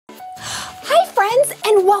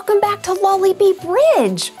and welcome back to Lollybeep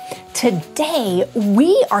Ridge. Today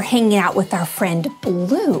we are hanging out with our friend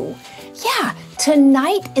Blue. Yeah,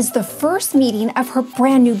 tonight is the first meeting of her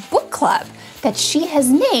brand new book club that she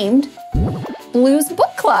has named Blue's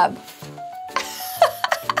Book Club.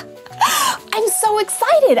 I'm so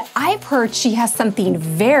excited. I've heard she has something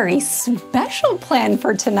very special planned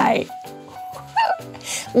for tonight.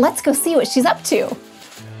 Let's go see what she's up to.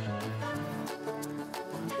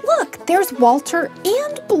 Look, there's Walter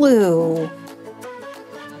and Blue.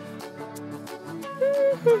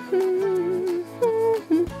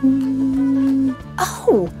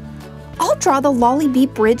 Oh, I'll draw the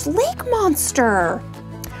Lollybeep Ridge lake monster.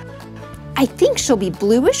 I think she'll be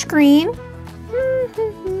bluish green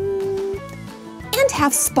and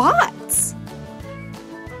have spots.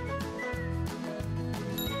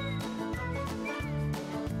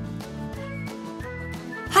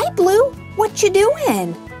 Hi, Blue. What you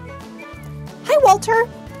doing? Hi, Walter.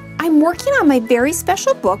 I'm working on my very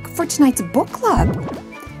special book for tonight's book club.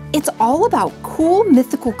 It's all about cool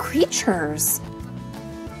mythical creatures.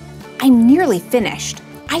 I'm nearly finished.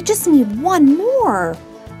 I just need one more.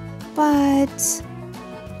 But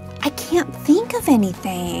I can't think of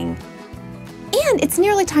anything. And it's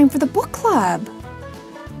nearly time for the book club.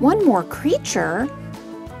 One more creature?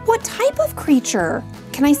 What type of creature?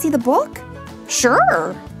 Can I see the book?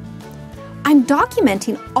 Sure. I'm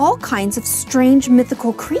documenting all kinds of strange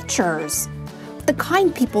mythical creatures, the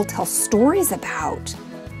kind people tell stories about.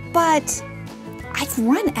 But I've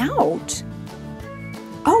run out.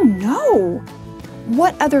 Oh no!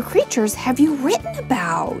 What other creatures have you written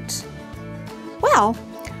about? Well,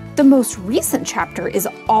 the most recent chapter is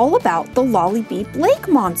all about the Lollybeep Lake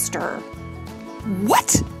Monster.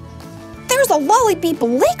 What? There's a Lollybeep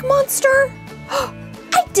Lake Monster?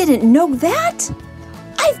 I didn't know that!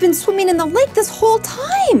 I've been swimming in the lake this whole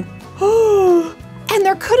time! And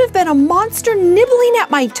there could have been a monster nibbling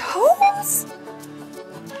at my toes?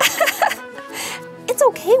 It's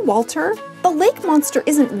okay, Walter. The lake monster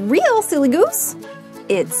isn't real, silly goose.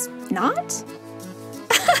 It's not?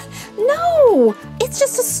 No, it's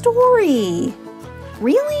just a story.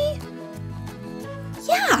 Really?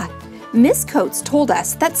 Yeah, Miss Coates told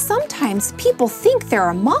us that sometimes people think there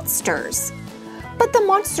are monsters, but the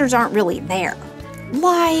monsters aren't really there.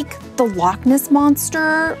 Like the Loch Ness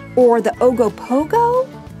Monster or the Ogopogo.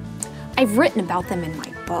 I've written about them in my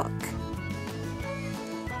book.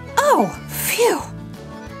 Oh, phew.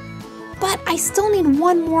 But I still need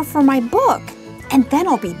one more for my book, and then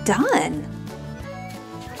I'll be done.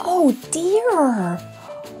 Oh dear.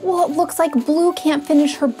 Well, it looks like Blue can't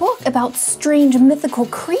finish her book about strange mythical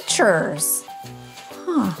creatures.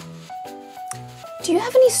 Huh. Do you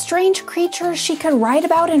have any strange creatures she could write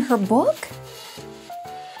about in her book?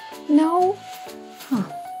 No? Huh.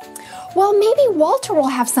 Well, maybe Walter will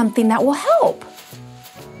have something that will help.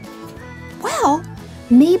 Well,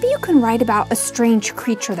 maybe you can write about a strange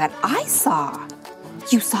creature that I saw.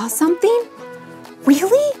 You saw something?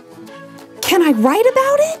 Really? Can I write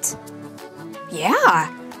about it? Yeah,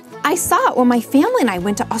 I saw it when my family and I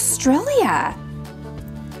went to Australia.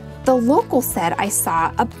 The locals said I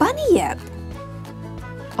saw a bunyip.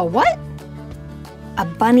 A what? A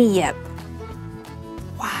bunyip.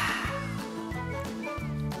 Wow.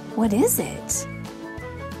 What is it?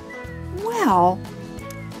 Well,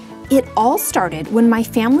 it all started when my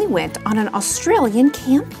family went on an Australian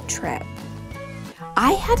camping trip.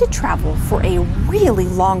 I had to travel for a really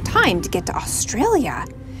long time to get to Australia.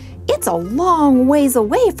 It's a long ways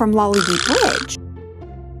away from Lollybeep Ridge.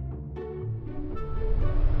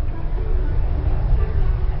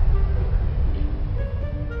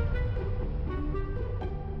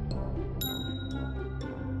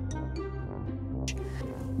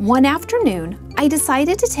 One afternoon, I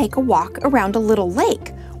decided to take a walk around a little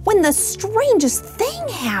lake when the strangest thing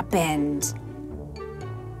happened.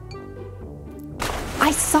 I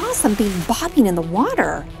saw something bobbing in the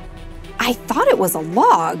water. I thought it was a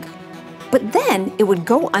log, but then it would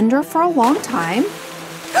go under for a long time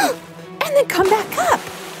and then come back up.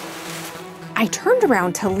 I turned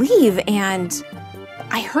around to leave and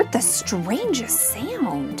I heard the strangest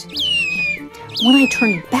sound. When I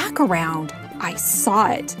turned back around, I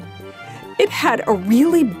saw it. It had a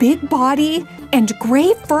really big body and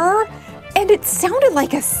gray fur, and it sounded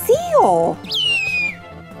like a seal.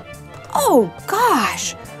 Oh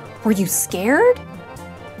gosh, were you scared?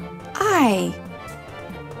 I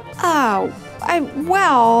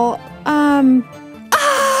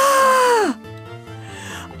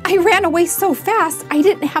ran away so fast I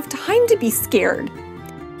didn't have time to be scared.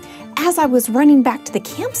 As I was running back to the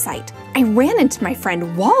campsite, I ran into my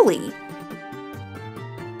friend Wally.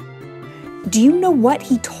 Do you know what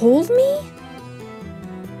he told me?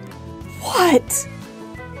 What?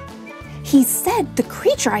 He said the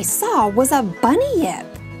creature I saw was a bunyip.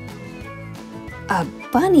 A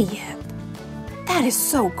bunyip? That is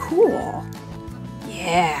so cool.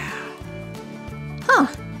 Yeah. Huh.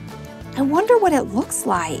 I wonder what it looks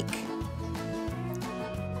like.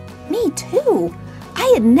 Me too.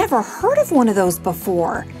 I had never heard of one of those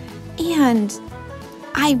before. And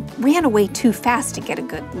I ran away too fast to get a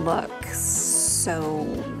good look. So,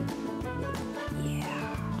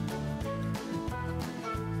 yeah.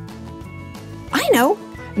 I know.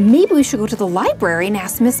 Maybe we should go to the library and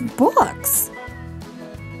ask Miss Books.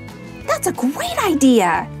 That's a great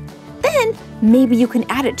idea. Then maybe you can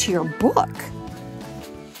add it to your book.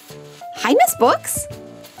 Hi, Miss Books.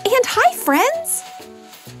 And hi, friends.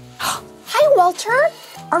 Hi, Walter.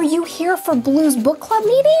 Are you here for Blue's book club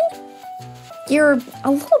meeting? You're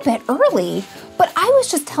a little bit early, but I was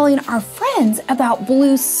just telling our friends about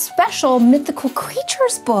Blue's special mythical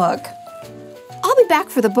creatures book. I'll be back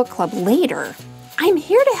for the book club later. I'm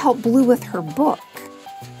here to help Blue with her book.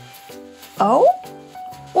 Oh?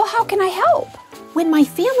 Well, how can I help? When my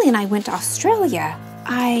family and I went to Australia,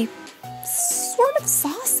 I sort of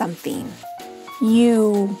saw something.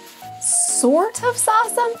 You sort of saw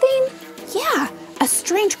something? Yeah, a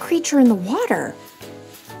strange creature in the water.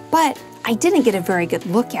 But I didn't get a very good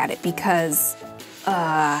look at it because,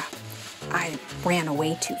 I ran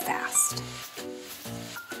away too fast.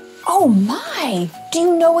 Oh my! Do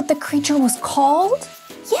you know what the creature was called?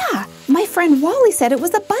 Yeah, my friend Wally said it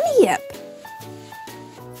was a bunyip.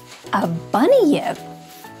 A bunyip?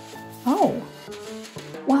 Oh.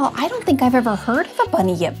 Well, I don't think I've ever heard of a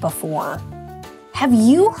bunyip before. Have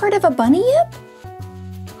you heard of a bunyip?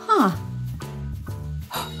 Huh.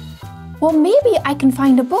 Well, maybe I can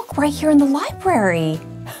find a book right here in the library.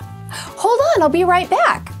 Hold on, I'll be right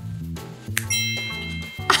back.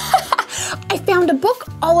 I found a book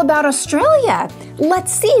all about Australia.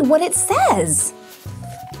 Let's see what it says.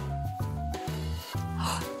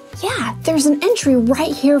 Yeah, there's an entry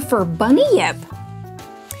right here for bunyip.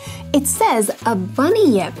 It says a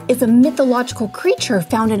bunyip is a mythological creature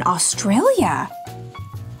found in Australia.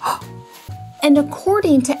 And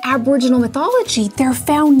according to Aboriginal mythology, they're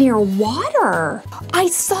found near water. I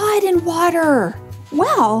saw it in water.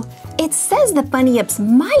 Well, it says that bunyips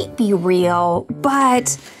might be real,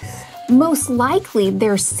 but most likely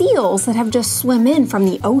they're seals that have just swum in from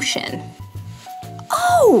the ocean.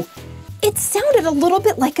 Oh, it sounded a little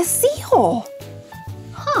bit like a seal.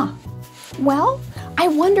 Huh. Well, I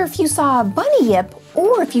wonder if you saw a bunyip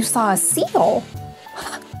or if you saw a seal.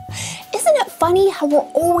 Isn't it funny how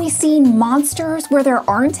we're always seeing monsters where there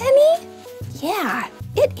aren't any? Yeah,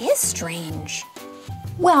 it is strange.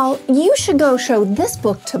 Well, you should go show this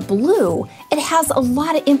book to Blue. It has a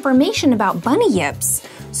lot of information about bunyips,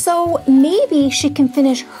 so maybe she can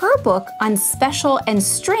finish her book on special and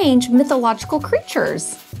strange mythological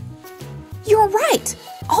creatures. You're right.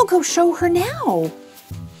 I'll go show her now.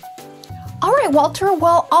 All right, Walter.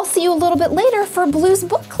 Well, I'll see you a little bit later for Blue's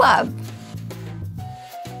book club.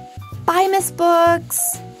 Bye, Miss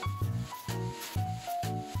Books.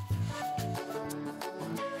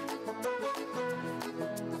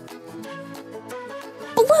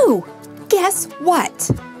 Blue, guess what?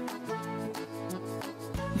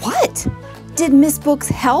 What? Did Miss Books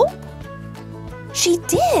help? She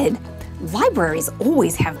did. Libraries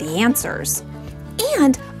always have the answers.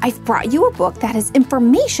 And I've brought you a book that has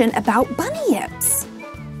information about bunyips.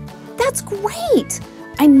 That's great.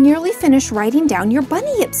 I'm nearly finished writing down your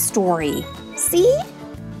bunyip story. See?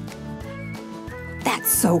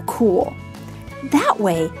 That's so cool. That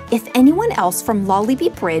way, if anyone else from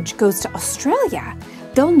Lollybeep Ridge goes to Australia,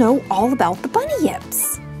 they'll know all about the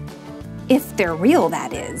bunyips. If they're real,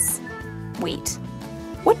 that is. Wait,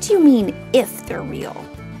 what do you mean if they're real?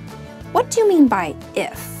 What do you mean by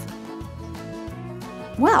if?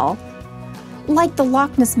 Well, like the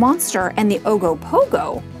Loch Ness Monster and the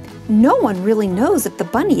Ogopogo, no one really knows if the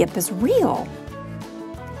bunyip is real.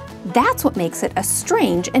 That's what makes it a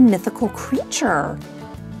strange and mythical creature.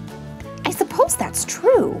 I suppose that's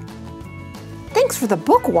true. Thanks for the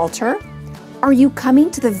book, Walter. Are you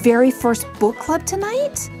coming to the very first book club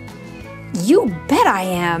tonight? You bet I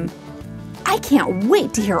am. I can't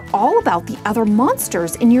wait to hear all about the other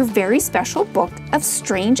monsters in your very special book of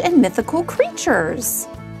strange and mythical creatures.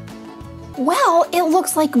 Well, it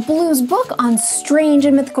looks like Blue's book on strange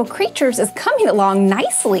and mythical creatures is coming along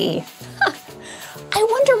nicely. I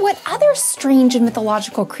wonder what other strange and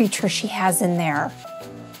mythological creatures she has in there.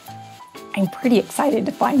 I'm pretty excited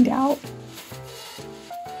to find out.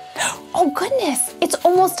 Oh goodness, it's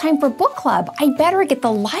almost time for book club. I better get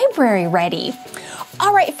the library ready.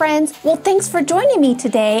 All right, friends. Well, thanks for joining me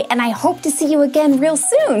today, and I hope to see you again real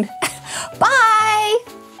soon. Bye.